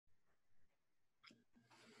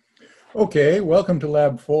Okay, welcome to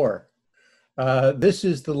Lab 4. This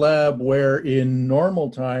is the lab where in normal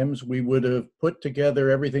times we would have put together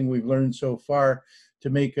everything we've learned so far to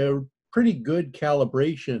make a pretty good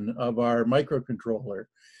calibration of our microcontroller.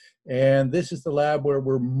 And this is the lab where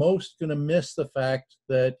we're most going to miss the fact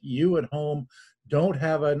that you at home don't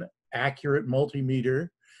have an accurate multimeter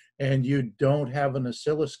and you don't have an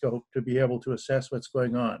oscilloscope to be able to assess what's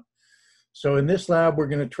going on. So in this lab, we're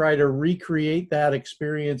going to try to recreate that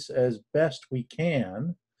experience as best we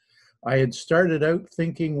can. I had started out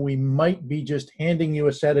thinking we might be just handing you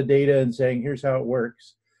a set of data and saying, here's how it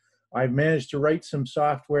works. I've managed to write some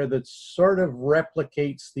software that sort of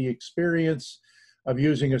replicates the experience of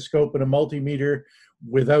using a scope and a multimeter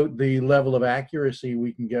without the level of accuracy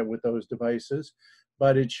we can get with those devices,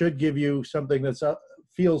 but it should give you something that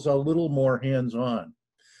feels a little more hands-on.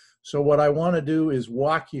 So what I want to do is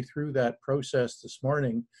walk you through that process this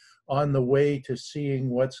morning on the way to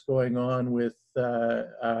seeing what's going on with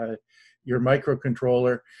your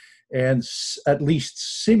microcontroller and at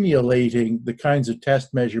least simulating the kinds of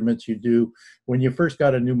test measurements you do when you first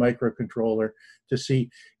got a new microcontroller to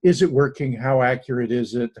see, is it working? How accurate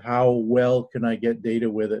is it? How well can I get data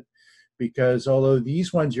with it? Because although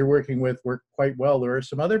these ones you're working with work quite well, there are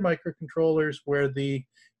some other microcontrollers where the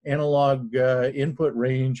analog input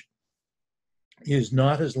range is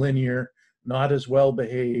not as linear, not as well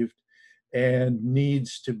behaved, and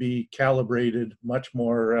needs to be calibrated much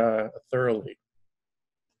more thoroughly.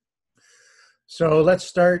 So let's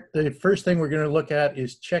start. The first thing we're going to look at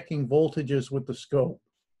is checking voltages with the scope.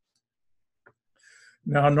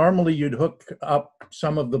 Now, normally you'd hook up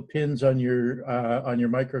some of the pins on your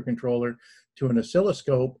microcontroller to an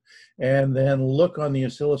oscilloscope and then look on the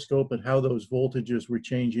oscilloscope at how those voltages were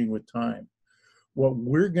changing with time. What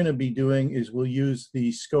we're going to be doing is we'll use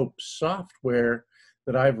the scope software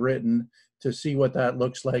that I've written to see what that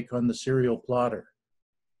looks like on the serial plotter.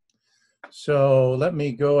 So let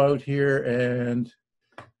me go out here, and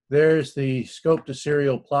there's the scope to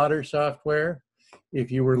serial plotter software.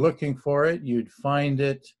 If you were looking for it, you'd find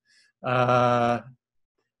it under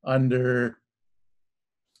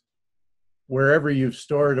wherever you've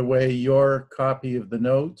stored away your copy of the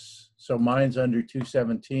notes. So mine's under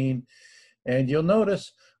 217. And you'll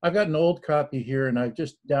notice I've got an old copy here and I've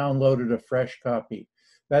just downloaded a fresh copy.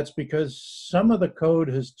 That's because some of the code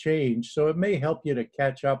has changed, so it may help you to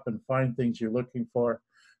catch up and find things you're looking for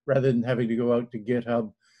rather than having to go out to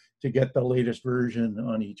GitHub to get the latest version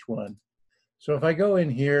on each one. So if I go in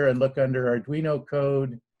here and look under Arduino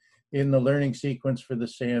code in the learning sequence for the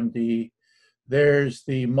SAMD, there's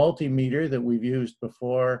the multimeter that we've used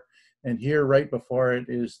before, and here right before it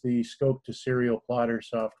is the scope to serial plotter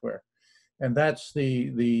software. And that's the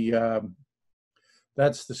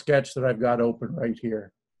sketch that I've got open right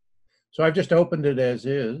here. So I've just opened it as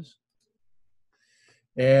is.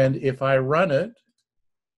 And if I run it,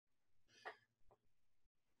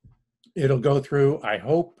 it'll go through, I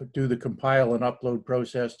hope, do the compile and upload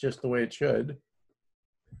process just the way it should.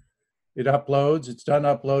 It uploads, it's done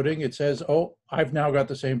uploading. It says, oh, I've now got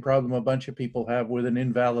the same problem a bunch of people have with an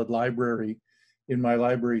invalid library in my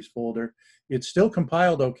libraries folder. It's still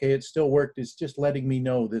compiled okay, it still worked. It's just letting me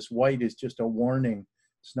know this white is just a warning.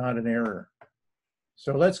 It's not an error.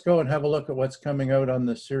 So let's go and have a look at what's coming out on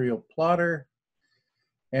the serial plotter.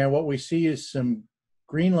 And what we see is some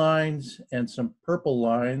green lines and some purple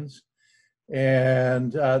lines.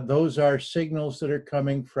 And those are signals that are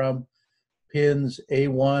coming from pins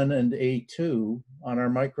A1 and A2 on our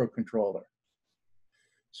microcontroller.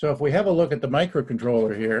 So if we have a look at the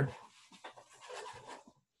microcontroller here,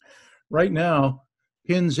 right now,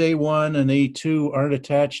 pins A1 and A2 aren't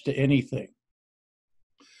attached to anything.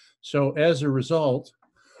 So as a result,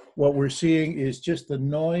 what we're seeing is just the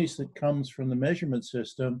noise that comes from the measurement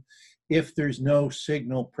system if there's no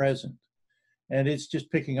signal present. And it's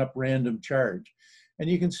just picking up random charge. And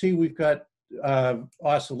you can see we've got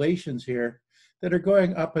oscillations here that are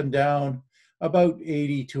going up and down about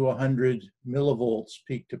 80 to 100 millivolts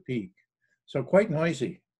peak to peak. So quite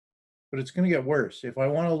noisy. But it's going to get worse. If I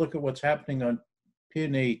want to look at what's happening on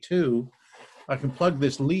pin A2, I can plug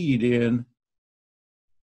this lead in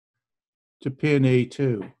to pin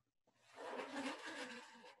A2.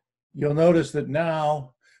 You'll notice that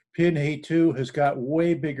now pin A2 has got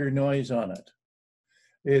way bigger noise on it.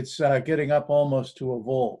 It's getting up almost to a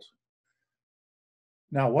volt.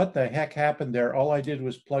 Now, what the heck happened there? All I did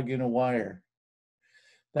was plug in a wire.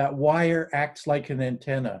 That wire acts like an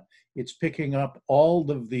antenna. It's picking up all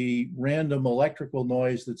of the random electrical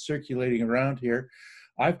noise that's circulating around here.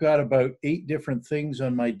 I've got about 8 different things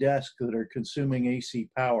on my desk that are consuming AC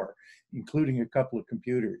power, including a couple of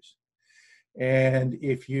computers. And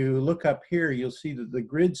if you look up here, you'll see that the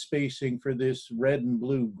grid spacing for this red and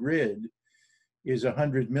blue grid is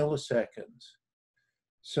 100 milliseconds.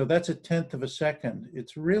 So that's a tenth of a second.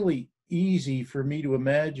 It's really easy for me to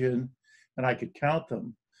imagine, and I could count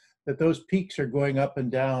them, that those peaks are going up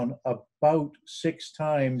and down about 6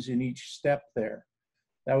 times in each step there.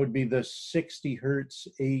 That would be the 60 hertz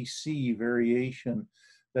AC variation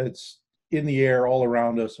that's in the air all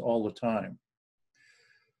around us all the time.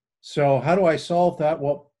 So how do I solve that?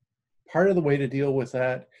 Well, part of the way to deal with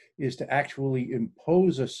that is to actually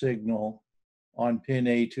impose a signal on pin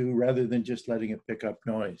A2 rather than just letting it pick up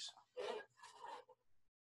noise.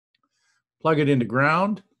 Plug it into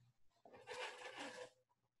ground,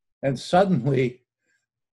 and suddenly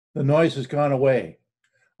the noise has gone away.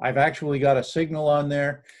 I've actually got a signal on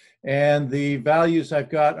there, and the values I've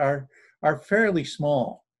got are fairly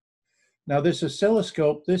small. Now this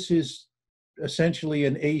oscilloscope, this is essentially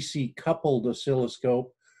an AC coupled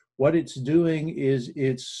oscilloscope. What it's doing is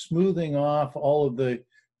it's smoothing off all of the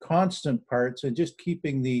constant parts and just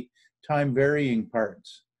keeping the time varying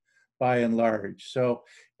parts by and large. So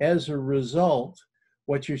as a result,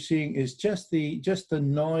 what you're seeing is just the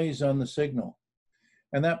noise on the signal.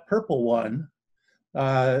 And that purple one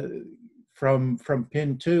from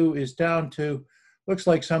pin 2 is down to, looks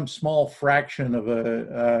like some small fraction of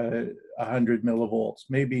 100 millivolts,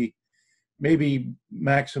 maybe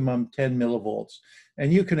maximum 10 millivolts.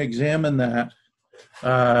 And you can examine that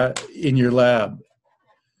in your lab.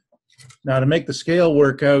 Now, to make the scale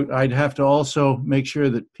work out, I'd have to also make sure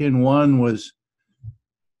that pin 1 was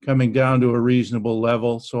coming down to a reasonable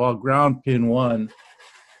level. So I'll ground pin 1.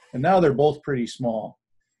 And now they're both pretty small.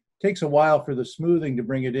 It takes a while for the smoothing to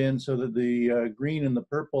bring it in so that the green and the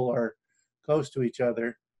purple are close to each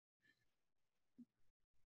other.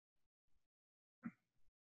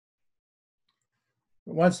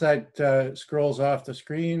 Once that scrolls off the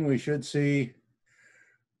screen, we should see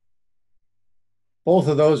both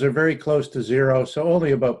of those are very close to 0, so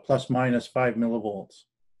only about plus minus 5 millivolts.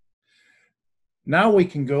 Now we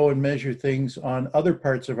can go and measure things on other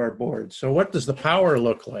parts of our board. So what does the power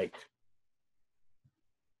look like?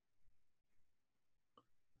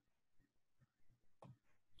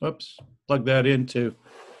 Oops, plug that into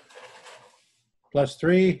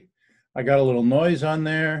 +3. I got a little noise on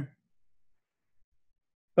there,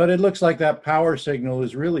 but it looks like that power signal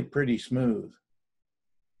is really pretty smooth.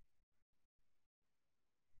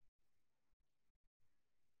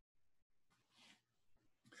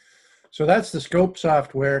 So that's the scope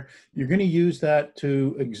software. You're going to use that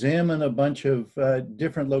to examine a bunch of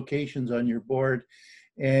different locations on your board.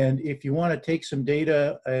 And if you want to take some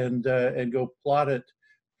data and go plot it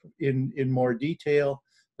in more detail,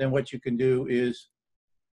 then what you can do is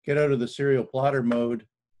get out of the serial plotter mode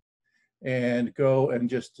and go and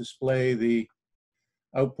just display the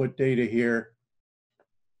output data here.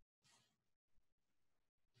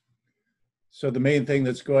 So the main thing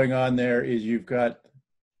that's going on there is you've got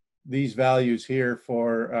these values here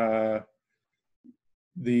for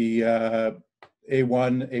the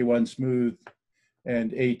A1 smooth,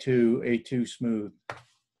 and A2 smooth,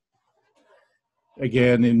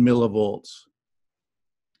 again in millivolts.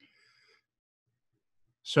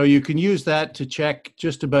 So you can use that to check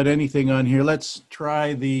just about anything on here. Let's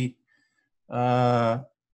try the photocell.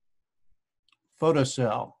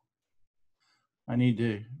 I need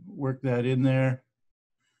to work that in there.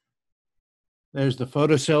 There's the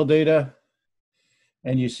photocell data.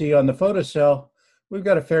 And you see on the photocell, we've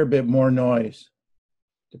got a fair bit more noise,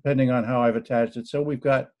 depending on how I've attached it. So we've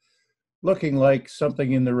got looking like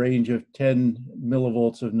something in the range of 10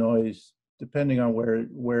 millivolts of noise, depending on where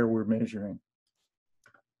we're measuring.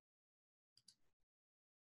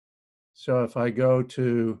 So if I go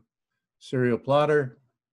to serial plotter,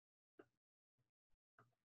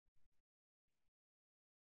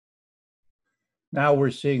 now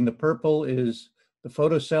we're seeing the purple is the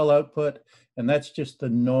photocell output, and that's just the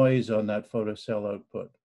noise on that photocell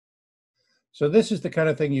output. So this is the kind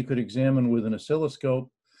of thing you could examine with an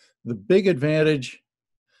oscilloscope. The big advantage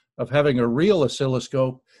of having a real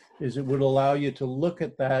oscilloscope is it would allow you to look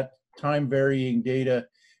at that time varying data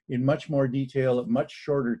in much more detail at much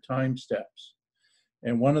shorter time steps.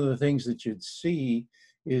 And one of the things that you'd see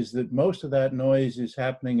is that most of that noise is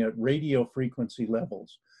happening at radio frequency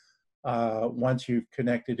levels. Once you've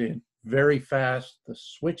connected in very fast, the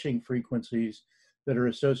switching frequencies that are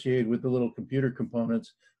associated with the little computer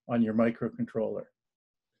components on your microcontroller.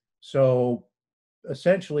 So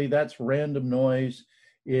essentially that's random noise.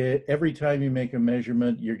 Every time you make a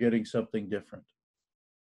measurement, you're getting something different.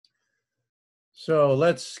 So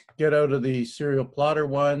let's get out of the serial plotter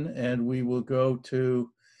one, and we will go to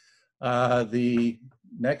The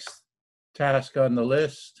next task on the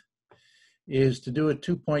list is to do a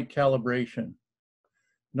 2-point calibration.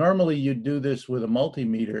 Normally you'd do this with a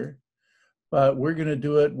multimeter, but we're going to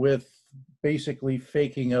do it with basically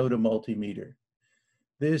faking out a multimeter.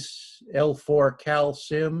 This L04 Cal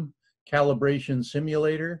Sim calibration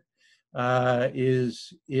simulator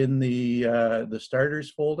is in the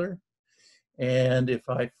starters folder. And if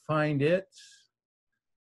I find it,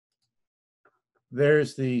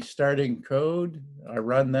 there's the starting code. I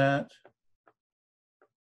run that.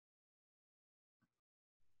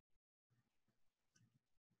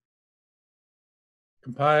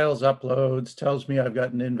 Compiles, uploads, tells me I've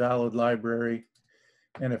got an invalid library.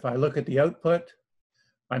 And if I look at the output,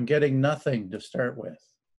 I'm getting nothing to start with.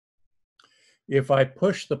 If I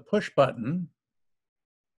push the push button,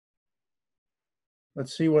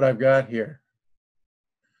 let's see what I've got here.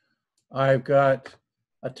 I've got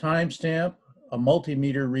a timestamp, a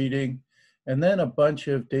multimeter reading, and then a bunch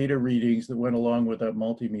of data readings that went along with that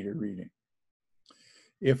multimeter reading.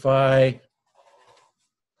 If I,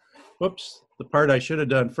 whoops, the part I should have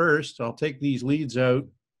done first, I'll take these leads out.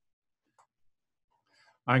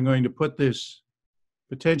 I'm going to put this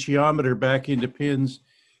potentiometer back into pins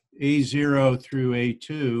A0 through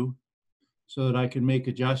A2 so that I can make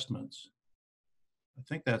adjustments. I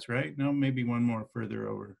think that's right. No, maybe one more further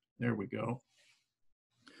over. There we go.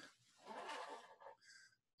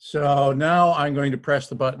 So now I'm going to press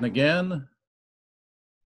the button again.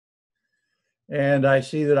 And I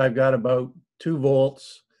see that I've got about 2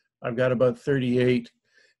 volts. I've got about 38.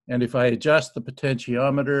 And if I adjust the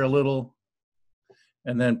potentiometer a little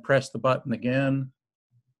and then press the button again,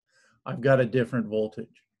 I've got a different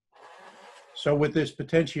voltage. So with this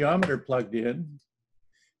potentiometer plugged in,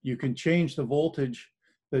 you can change the voltage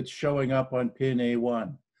that's showing up on pin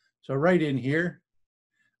A1. So right in here,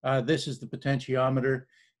 this is the potentiometer,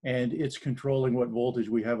 and it's controlling what voltage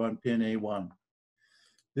we have on pin A1.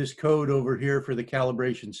 This code over here for the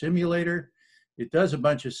calibration simulator, it does a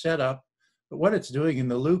bunch of setup, but what it's doing in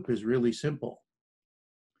the loop is really simple.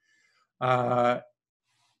 If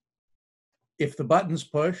the button's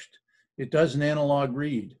pushed, it does an analog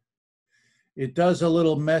read. It does a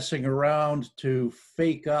little messing around to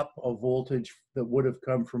fake up a voltage that would have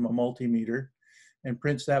come from a multimeter and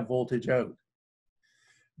prints that voltage out.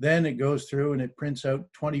 Then it goes through and it prints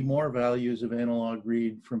out 20 more values of analog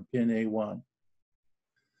read from pin A1.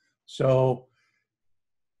 So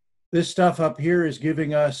this stuff up here is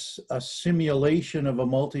giving us a simulation of a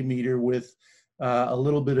multimeter with a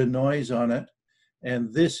little bit of noise on it.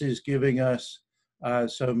 And this is giving us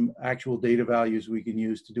some actual data values we can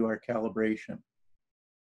use to do our calibration.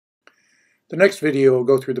 The next video will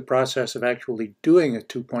go through the process of actually doing a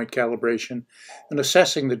 2-point calibration and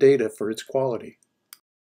assessing the data for its quality.